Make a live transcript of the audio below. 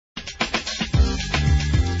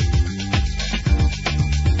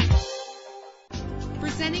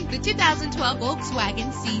the 2012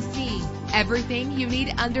 Volkswagen CC. Everything you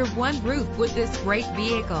need under one roof with this great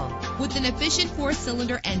vehicle. With an efficient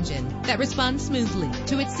 4-cylinder engine that responds smoothly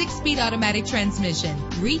to its 6-speed automatic transmission.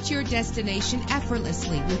 Reach your destination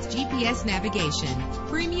effortlessly with GPS navigation.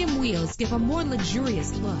 Premium wheels give a more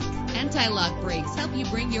luxurious look. Anti-lock brakes help you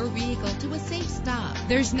bring your vehicle to a safe stop.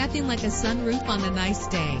 There's nothing like a sunroof on a nice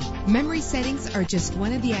day. Memory settings are just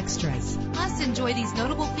one of the extras. Plus, enjoy these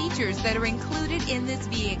notable features that are included in this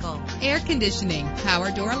vehicle. Air conditioning, power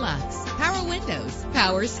door locks, power windows,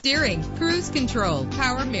 power steering, cruise control,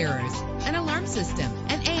 power mirrors, an alarm system,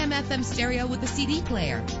 an AM/FM stereo with a CD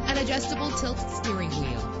player, an adjustable tilt steering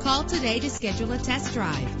wheel. Call today to schedule a test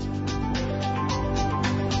drive.